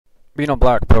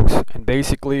Beanoblack, folks, and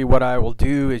basically what I will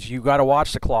do is you got to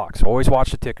watch the clocks. Always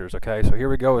watch the tickers, okay? So here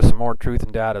we go with some more truth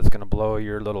and data. It's going to blow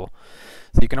your little...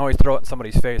 So you can always throw it in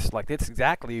somebody's face like, it's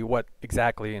exactly what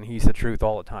exactly, and he's the truth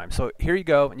all the time. So here you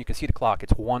go, and you can see the clock.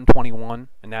 It's 1:21,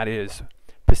 and that is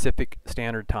Pacific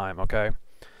Standard Time, okay?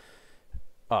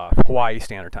 Hawaii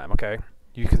Standard Time, okay?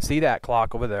 You can see that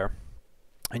clock over there.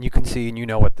 And you can see and you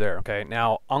know what there, okay?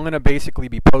 Now, I'm going to basically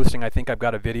be posting, I think I've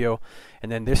got a video,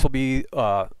 and then this will be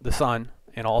the sun,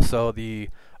 and also the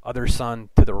other sun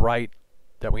to the right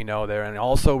that we know there. And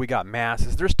also we got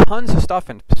masses. There's tons of stuff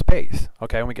in space,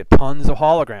 okay? And we get tons of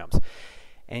holograms.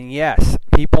 And yes,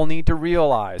 people need to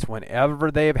realize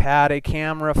whenever they've had a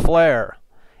camera flare,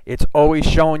 it's always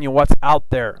showing you what's out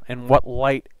there and what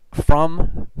light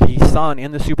from the sun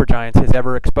in the supergiants is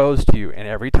ever exposed to you. And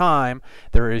every time,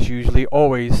 there is usually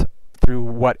always, through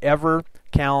whatever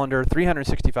calendar,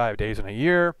 365 days in a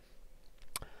year,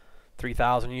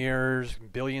 3,000 years,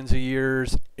 billions of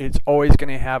years, it's always going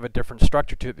to have a different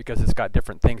structure to it because it's got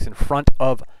different things in front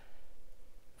of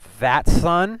that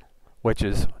sun, which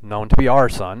is known to be our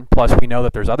sun. Plus, we know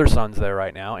that there's other suns there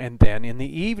right now. And then in the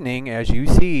evening, as you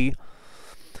see,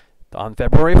 on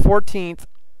February 14th,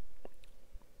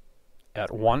 at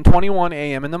 1:21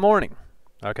 a.m. in the morning,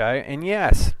 okay? And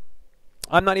yes,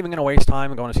 I'm not even going to waste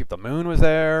time going to see if the moon was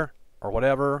there or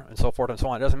whatever and so forth and so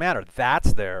on. It doesn't matter.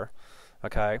 That's there,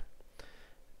 okay?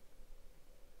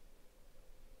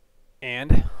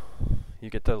 And you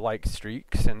get the light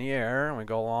streaks in the air, and we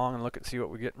go along and look at see what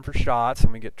we're getting for shots,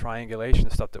 and we get triangulation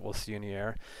stuff that we'll see in the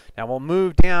air. Now we'll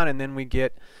move down, and then we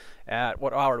get at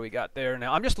what hour do we got there?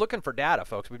 Now I'm just looking for data,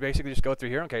 folks. We basically just go through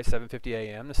here. Okay, 7:50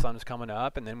 a.m. The sun's coming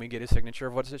up, and then we get a signature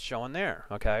of what's it showing there.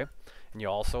 Okay, and you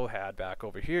also had back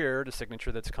over here the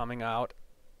signature that's coming out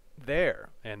there,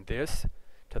 and this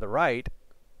to the right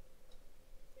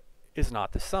is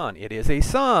not the sun. It is a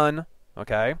sun.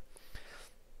 Okay,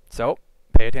 so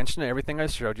pay attention to everything I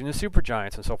showed you in the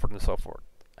supergiants and so forth and so forth.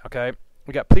 Okay,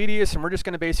 we got Pleiades, and we're just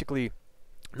going to basically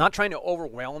not trying to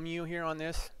overwhelm you here on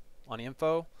this on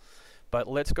info. But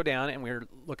let's go down, and we're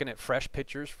looking at fresh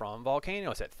pictures from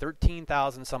volcanoes at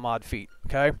 13,000 some odd feet,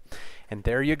 okay? And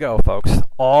there you go, folks.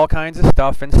 All kinds of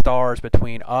stuff and stars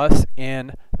between us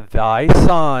and thy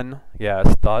sun.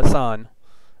 Yes, the sun,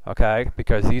 okay?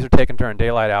 Because these are taken during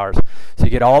daylight hours. So you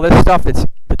get all this stuff that's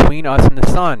between us and the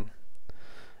sun.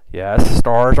 Yes,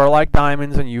 stars are like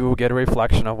diamonds, and you will get a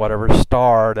reflection of whatever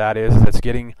star that is that's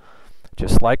getting,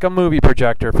 just like a movie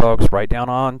projector, folks, right down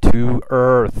onto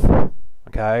Earth,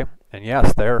 okay? And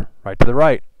yes, there, right to the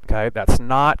right, okay? That's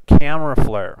not camera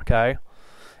flare, okay?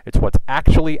 It's what's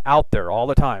actually out there all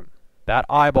the time. That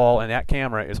eyeball and that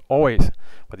camera is always,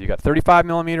 whether you got 35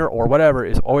 millimeter or whatever,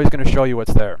 is always going to show you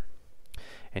what's there.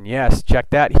 And yes, check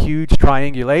that huge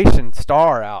triangulation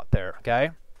star out there,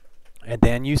 okay? And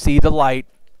then you see the light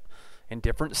in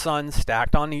different suns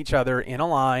stacked on each other in a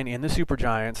line in the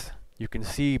supergiants. You can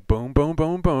see boom, boom,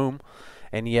 boom, boom.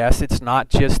 And yes, it's not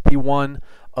just the one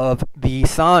of the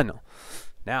sun.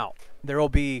 Now, there will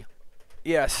be,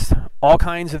 yes, all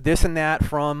kinds of this and that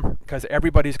from, because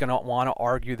everybody's going to want to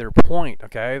argue their point,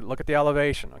 okay? Look at the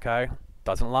elevation, okay?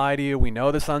 Doesn't lie to you. We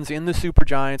know the sun's in the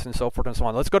supergiants and so forth and so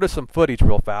on. Let's go to some footage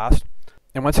real fast.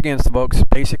 And once again, folks,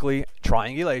 basically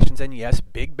triangulations and yes,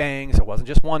 big bangs. It wasn't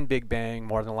just one big bang,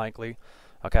 more than likely,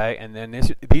 okay? And then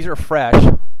these are fresh.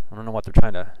 I don't know what they're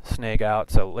trying to snag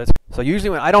out. So usually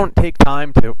when I don't take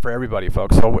time for everybody,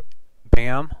 folks. So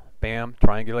bam, bam,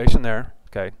 triangulation there.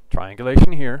 Okay,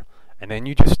 triangulation here. And then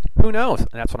you just, who knows?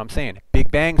 And that's what I'm saying.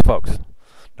 Big bangs, folks.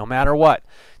 No matter what.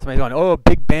 Somebody's going, oh,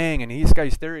 big bang, and he's got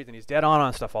his theories, and he's dead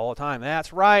on stuff all the time.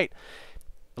 That's right.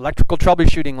 Electrical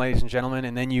troubleshooting, ladies and gentlemen.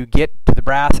 And then you get to the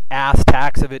brass ass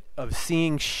tacks of it, of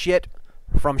seeing shit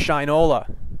from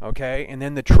Shinola. Okay, and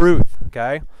then the truth.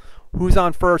 Okay. Who's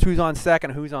on first, who's on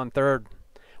second, who's on third?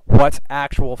 What's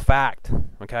actual fact?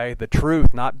 Okay, the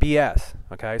truth, not BS.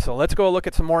 Okay, so let's go look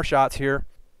at some more shots here.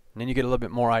 And then you get a little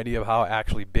bit more idea of how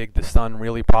actually big the sun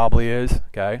really probably is.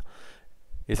 Okay,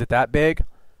 is it that big?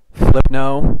 Flip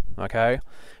no. Okay,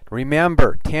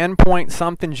 remember 10 point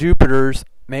something Jupiters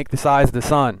make the size of the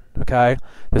sun. Okay,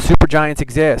 the supergiants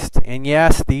exist, and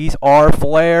yes, these are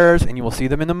flares, and you will see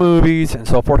them in the movies and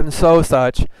so forth and so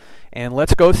such. And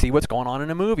let's go see what's going on in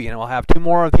a movie. And I'll have 2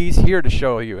 more of these here to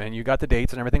show you. And you got the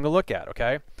dates and everything to look at,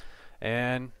 okay?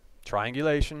 And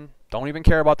triangulation. Don't even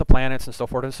care about the planets and so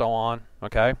forth and so on,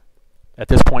 okay? At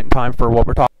this point in time for what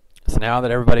we're talking. So now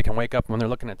that everybody can wake up when they're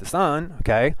looking at the sun,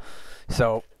 okay?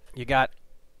 So you got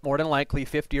more than likely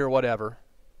 50 or whatever,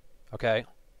 okay,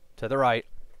 to the right.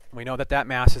 We know that that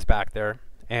mass is back there.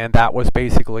 And that was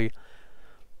basically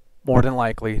more than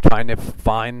likely trying to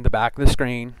find the back of the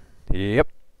screen. Yep.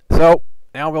 So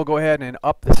now we'll go ahead and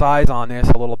up the size on this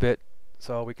a little bit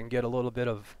so we can get a little bit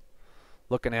of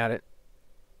looking at it.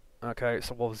 Okay,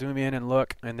 so we'll zoom in and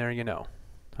look, and there you know.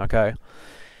 Okay.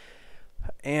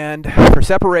 And for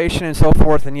separation and so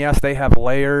forth, and yes, they have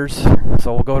layers.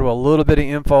 So we'll go to a little bit of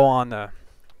info on the,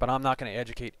 but I'm not going to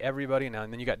educate everybody now.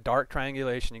 And then you got dark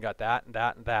triangulation, you got that and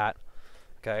that and that.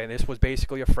 Okay, this was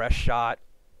basically a fresh shot.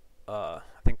 I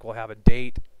think we'll have a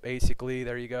date, basically.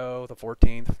 There you go, the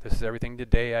 14th. This is everything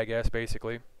today, I guess,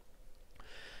 basically.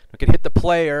 We can hit the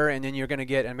player, and then you're going to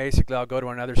get, and basically I'll go to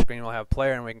another screen, we'll have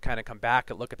player, and we can kind of come back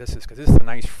and look at this, because this is a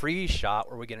nice freeze shot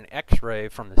where we get an X-ray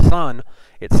from the sun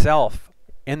itself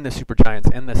in the supergiants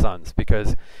and the suns,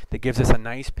 because that gives us a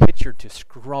nice picture to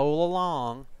scroll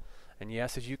along. And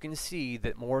yes, as you can see,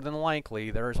 that more than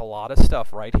likely there's a lot of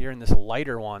stuff right here in this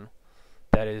lighter one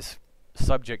that is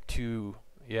subject to,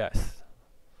 yes,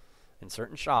 in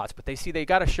certain shots, but they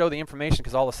got to show the information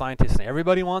because all the scientists and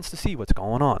everybody wants to see what's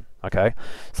going on. Okay,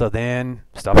 so then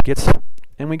stuff gets,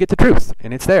 and we get the truth,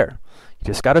 and it's there. You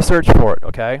just got to search for it.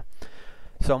 Okay,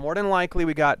 so more than likely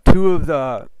we got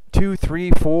 2,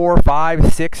 3, 4,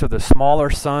 5, 6 of the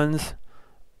smaller suns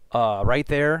right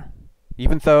there,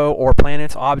 even though, or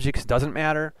planets, objects, doesn't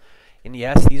matter. And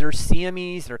yes, these are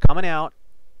CMEs that are coming out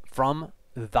from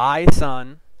thy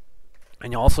sun.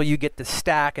 And also you get the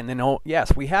stack, and then, oh,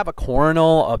 yes, we have a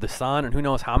coronal of the sun, and who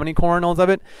knows how many coronals of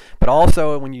it. But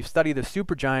also when you study the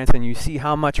supergiants and you see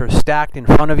how much are stacked in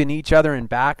front of each other and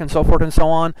back and so forth and so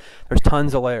on, there's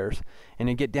tons of layers. And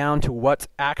you get down to what's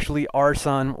actually our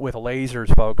sun with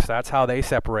lasers, folks. That's how they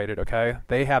separate it, okay?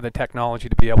 They have the technology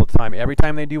to be able to time, every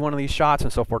time they do one of these shots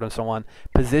and so forth and so on,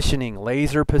 positioning,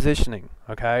 laser positioning,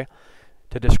 okay,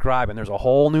 to describe. And there's a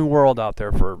whole new world out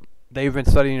there for, they've been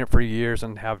studying it for years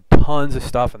and have tons of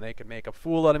stuff, and they could make a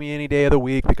fool out of me any day of the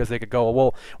week because they could go,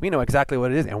 well, we know exactly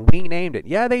what it is, and we named it.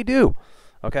 Yeah, they do,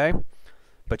 okay?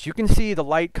 But you can see the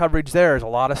light coverage there is a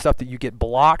lot of stuff that you get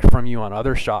blocked from you on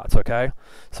other shots, okay?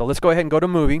 So let's go ahead and go to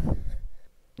movie.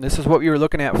 This is what we were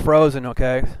looking at, frozen,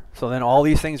 okay? So then all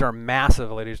these things are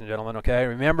massive, ladies and gentlemen, okay?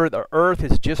 Remember, the Earth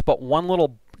is just but one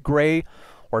little gray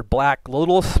or black,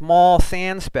 little small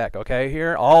sand speck, okay?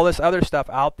 Here, all this other stuff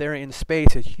out there in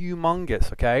space is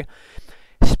humongous, okay?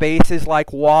 Space is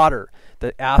like water.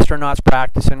 The astronauts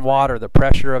practice in water, the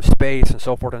pressure of space, and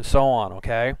so forth and so on,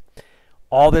 okay?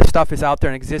 All this stuff is out there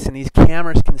and exists, and these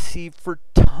cameras can see for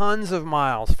tons of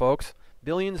miles, folks.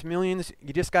 Billions, millions.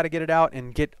 You just got to get it out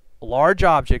and get large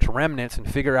objects, remnants, and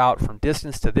figure out from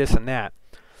distance to this and that.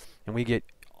 And we get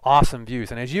awesome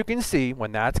views. And as you can see,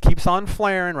 when that keeps on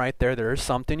flaring right there, there's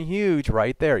something huge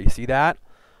right there. You see that?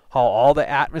 How all the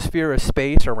atmosphere of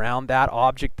space around that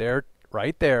object there,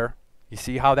 right there. You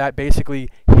see how that basically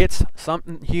hits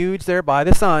something huge there by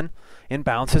the sun and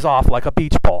bounces off like a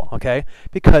beach ball, okay?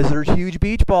 Because there's huge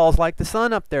beach balls like the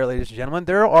sun up there, ladies and gentlemen.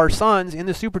 There are suns in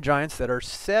the supergiants that are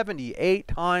 78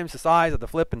 times the size of the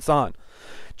flipping sun.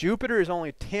 Jupiter is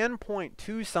only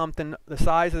 10.2 something the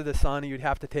size of the sun. You'd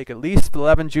have to take at least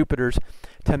 11 Jupiters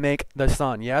to make the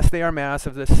sun. Yes, they are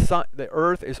massive. The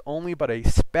Earth is only but a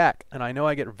speck. And I know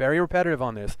I get very repetitive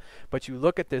on this, but you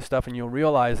look at this stuff and you'll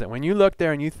realize that when you look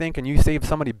there and you think and you see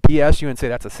somebody BS you and say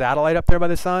that's a satellite up there by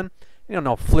the sun, you don't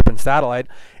know flipping satellite.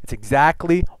 It's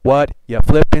exactly what you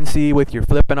flip and see with your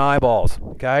flipping eyeballs.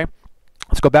 Okay?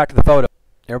 Let's go back to the photo.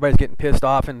 Everybody's getting pissed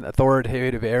off in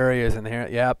authoritative areas, and here,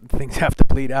 yeah, things have to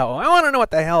bleed out. Well, I want to know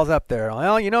what the hell's up there.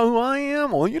 Well, you know who I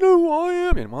am. Well, you know who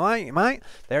I am. And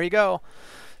there you go.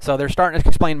 So they're starting to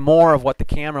explain more of what the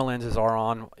camera lenses are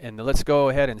on, and let's go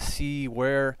ahead and see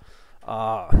where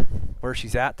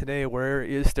she's at today. Where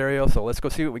is stereo? So let's go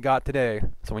see what we got today.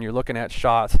 So when you're looking at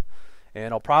shots,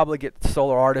 and I'll probably get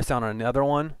Solar Artist on another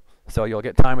one, so you'll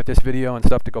get time with this video and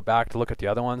stuff to go back to look at the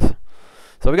other ones.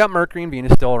 So we got Mercury and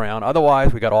Venus still around.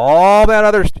 Otherwise, we got all that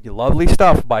other lovely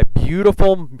stuff by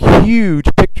beautiful, huge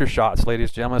picture shots, ladies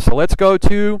and gentlemen. So let's go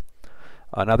to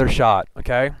another shot,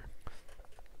 okay?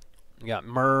 We got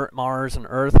Mars and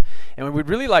Earth. And we'd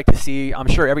really like to see, I'm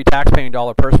sure every taxpaying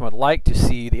dollar person would like to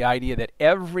see the idea that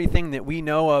everything that we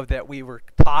know of that we were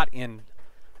taught in,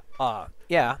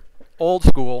 old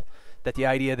school, that the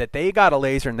idea that they got a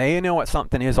laser and they know what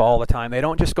something is all the time. They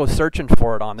don't just go searching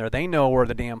for it on there. They know where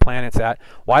the damn planet's at.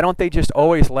 Why don't they just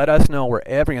always let us know where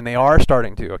and they are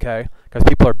starting to, okay? Because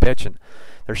people are bitching.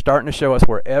 They're starting to show us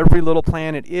where every little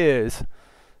planet is,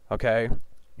 okay,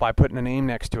 by putting a name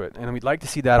next to it. And we'd like to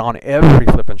see that on every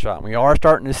flipping shot. And we are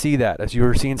starting to see that. As you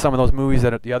were seeing some of those movies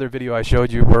that the other video I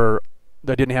showed you where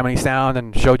they didn't have any sound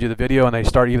and showed you the video, and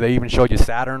they even showed you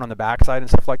Saturn on the backside and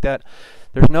stuff like that.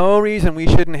 There's no reason we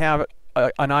shouldn't have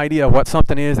an idea of what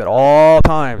something is at all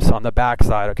times on the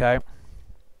backside, okay?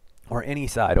 or any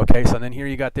side. Okay, so then here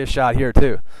you got this shot here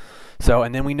too. So,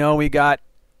 and then we know we got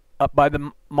up by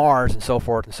the Mars and so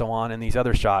forth and so on in these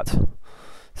other shots.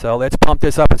 So let's pump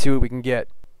this up and see what we can get.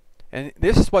 And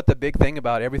this is what the big thing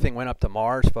about everything went up to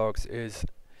Mars, folks, is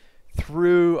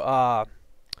through,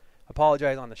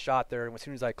 apologize on the shot there as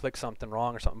soon as I click something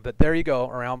wrong or something, but there you go,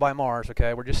 around by Mars.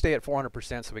 Okay, we're just stay at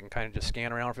 400% so we can kind of just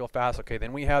scan around real fast. Okay,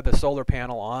 then we have the solar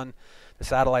panel on the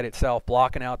satellite itself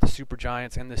blocking out the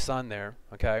supergiants and the sun there.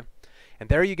 Okay, and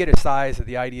there you get a size of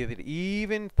the idea that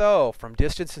even though from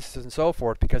distances and so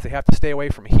forth, because they have to stay away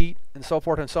from heat and so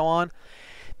forth and so on,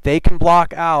 they can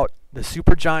block out the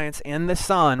supergiants and the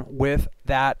sun with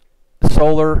that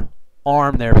solar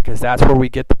arm there, because that's where we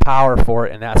get the power for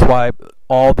it, and that's why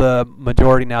all the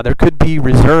majority now, there could be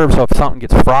reserves, so if something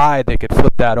gets fried they could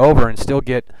flip that over and still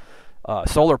get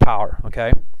solar power.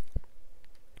 Okay,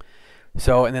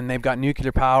 so and then they've got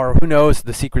nuclear power. Who knows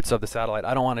the secrets of the satellite?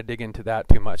 I don't want to dig into that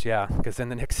too much, yeah, because then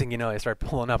the next thing you know they start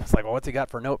pulling up, it's like, well, what's he got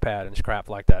for a notepad and crap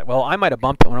like that. Well, I might have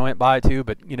bumped it when I went by too,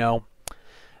 but you know,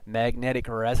 magnetic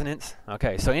resonance.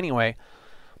 Okay, so anyway,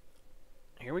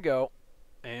 here we go,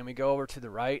 and we go over to the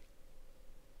right.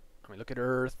 We look at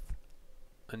Earth,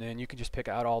 and then you can just pick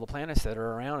out all the planets that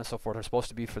are around and so forth are supposed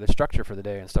to be for the structure for the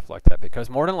day and stuff like that, because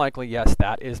more than likely, yes,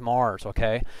 that is Mars.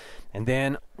 Okay, and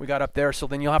then we got up there, so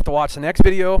then you'll have to watch the next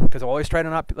video, because I always try to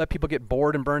not let people get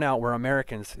bored and burn out. We're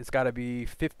Americans. It's got to be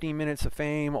 15 minutes of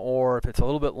fame, or if it's a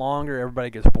little bit longer, everybody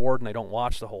gets bored and they don't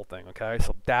watch the whole thing. Okay,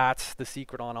 so that's the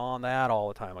secret on that all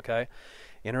the time. Okay,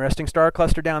 interesting star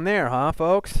cluster down there, huh,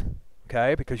 folks?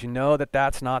 Okay, because you know that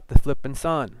that's not the flippin'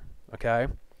 sun. Okay.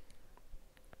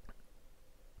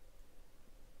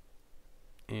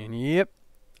 And yep,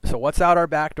 so what's out our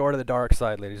back door to the dark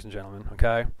side, ladies and gentlemen,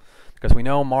 okay? Because we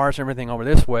know Mars and everything over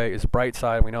this way is bright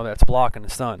side. We know that's blocking the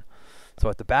sun. So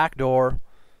at the back door,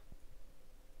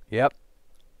 yep,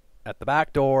 at the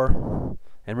back door,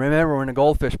 and remember, we're in a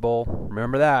goldfish bowl.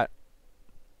 Remember that.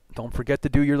 Don't forget to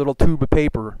do your little tube of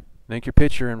paper. Make your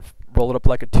picture and roll it up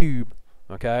like a tube,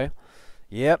 okay?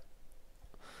 Yep.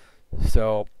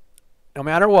 So no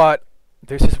matter what,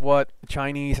 this is what the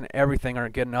Chinese and everything are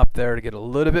getting up there to get a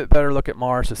little bit better look at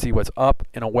Mars, to see what's up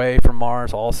and away from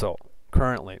Mars also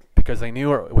currently, because they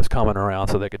knew it was coming around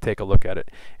so they could take a look at it.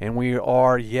 And we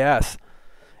are, yes,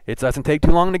 it doesn't take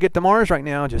too long to get to Mars right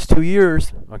now, just 2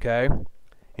 years, okay?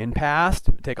 In past,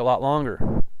 it would take a lot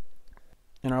longer.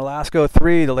 In our LASCO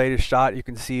 3, the latest shot, you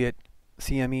can see it,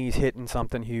 CME's hitting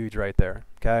something huge right there,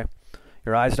 okay?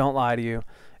 Your eyes don't lie to you.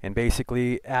 And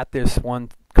basically, at this one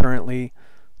currently,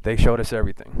 they showed us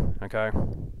everything, okay?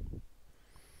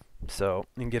 So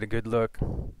you can get a good look,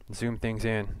 zoom things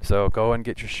in. So go and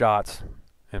get your shots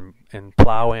and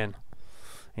plow in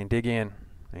and dig in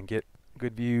and get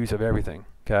good views of everything,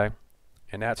 okay?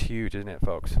 And that's huge, isn't it,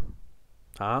 folks?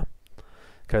 Huh?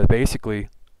 Because basically,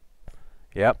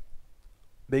 yep,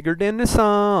 bigger than the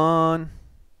sun.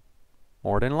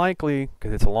 More than likely,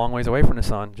 because it's a long ways away from the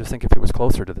sun. Just think if it was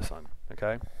closer to the sun,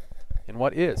 okay? And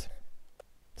what is?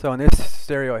 So in this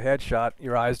stereo headshot,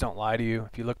 your eyes don't lie to you.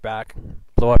 If you look back,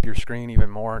 blow up your screen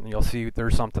even more, and you'll see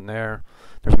there's something there.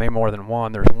 There's maybe more than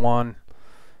one. There's one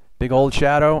big old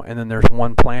shadow, and then there's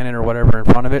one planet or whatever in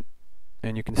front of it,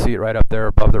 and you can see it right up there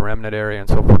above the remnant area and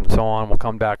so forth and so on. We'll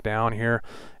come back down here,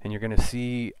 and you're going to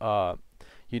see,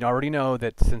 you already know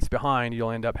that since behind,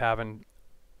 you'll end up having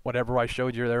whatever I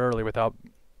showed you there earlier without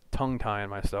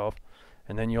tongue-tying myself.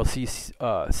 And then you'll see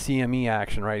CME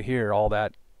action right here, all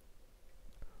that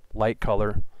light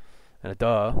color, and a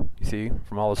duh, you see,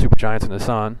 from all the supergiants in the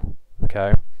sun,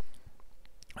 okay?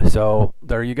 So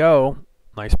there you go,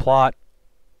 nice plot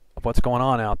of what's going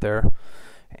on out there.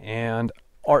 And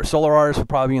solar artists will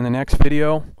probably be in the next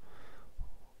video.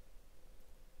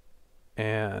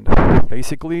 And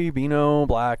basically,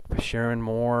 Beanoblack sharing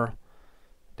more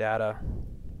data.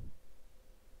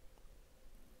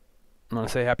 I'm going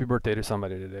to say happy birthday to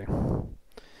somebody today.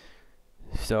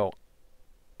 So,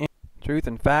 truth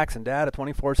and facts and data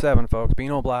 24/7, folks.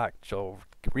 Beanoblack. So,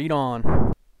 read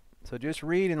on. So, just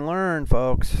read and learn,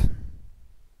 folks.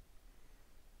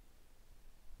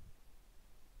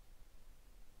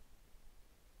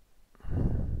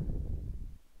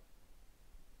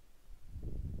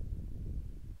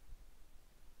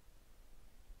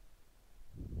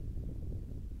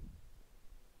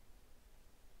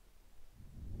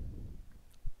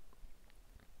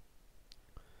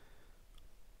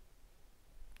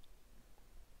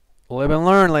 Live and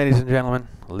learn, ladies and gentlemen.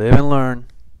 Live and learn.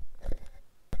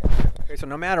 Okay, so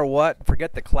no matter what,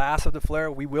 forget the class of the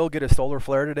flare. We will get a solar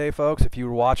flare today, folks. If you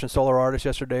were watching Solar Artist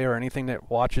yesterday or anything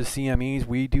that watches CMEs,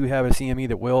 we do have a CME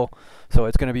that will. So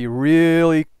it's going to be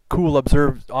really cool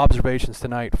observations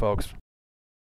tonight, folks.